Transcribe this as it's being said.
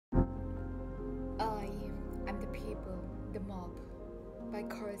am the people, the mob, by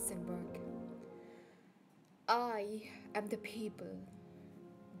Sandburg. I am the people,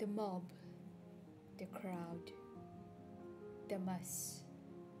 the mob, the crowd, the mass.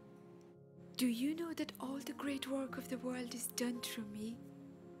 Do you know that all the great work of the world is done through me?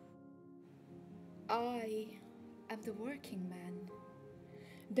 I am the working man,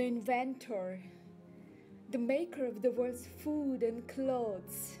 the inventor, the maker of the world's food and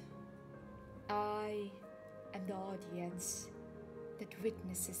clothes. I am the audience that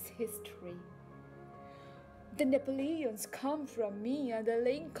witnesses history. The Napoleons come from me, and the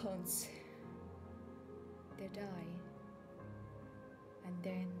Lincolns, they die. And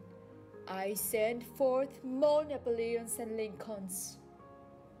then I send forth more Napoleons and Lincolns.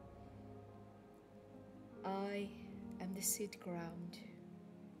 I am the seed ground.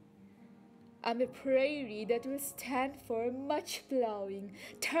 I'm a prairie that will stand for much plowing.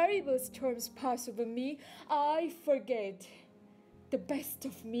 Terrible storms pass over me. I forget. The best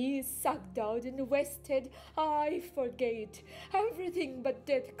of me is sucked out and wasted. I forget. Everything but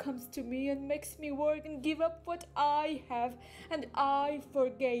death comes to me and makes me work and give up what I have, and I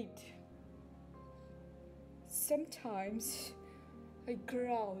forget. Sometimes I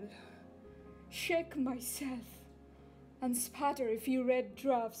growl, shake myself, and spatter a few red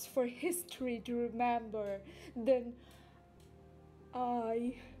drops for history to remember. Then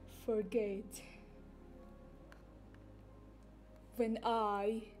I forget. When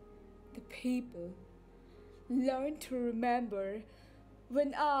I, the people, learn to remember,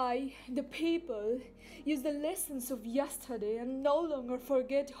 when I, the people, use the lessons of yesterday and no longer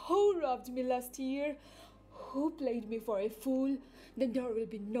forget who robbed me last year, who played me for a fool, then there will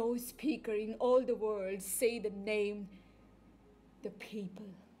be no speaker in all the world say the name, the people,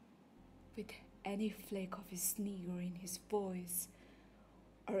 with any flake of a sneer in his voice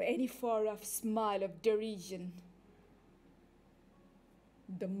or any far-off smile of derision.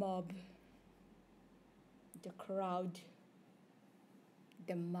 The mob, the crowd,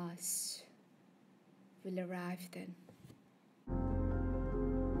 the mass will arrive then.